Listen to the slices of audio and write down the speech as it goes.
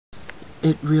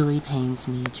It really pains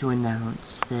me to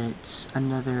announce that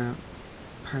another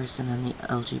person in the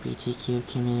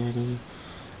LGBTQ community,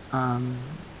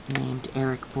 named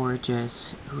Eric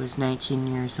Borges, who is 19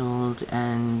 years old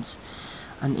and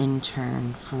an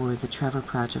intern for the Trevor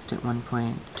Project at one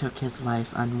point, took his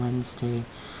life on Wednesday,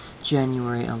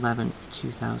 January 11th,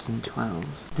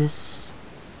 2012. This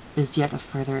is yet a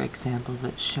further example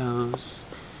that shows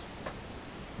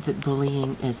that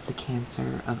bullying is the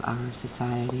cancer of our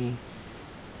society,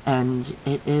 and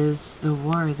it is the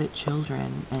war that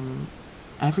children and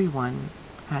everyone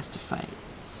has to fight.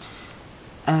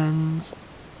 And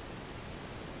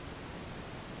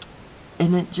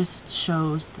it just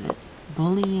shows that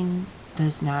bullying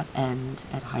does not end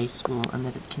at high school and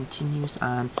that it continues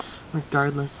on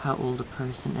regardless how old a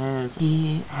person is.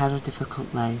 He had a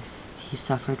difficult life. He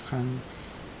suffered from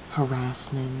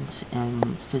harassment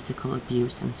and physical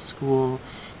abuse in school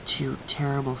to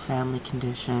terrible family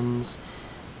conditions,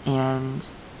 and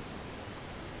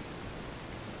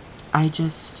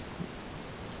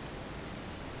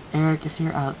Eric, if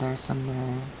you're out there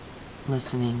somewhere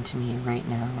listening to me right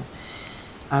now,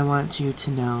 I want you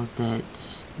to know that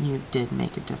you did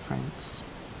make a difference.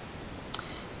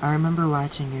 I remember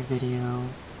watching your video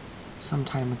some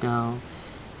time ago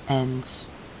and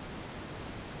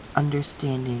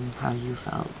understanding how you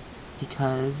felt,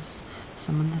 because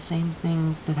some of the same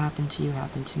things that happened to you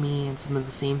happened to me, and some of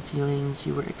the same feelings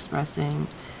you were expressing,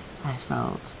 I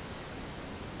felt.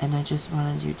 And I just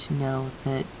wanted you to know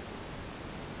that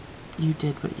you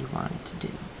did what you wanted to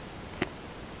do.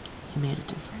 You made a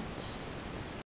difference.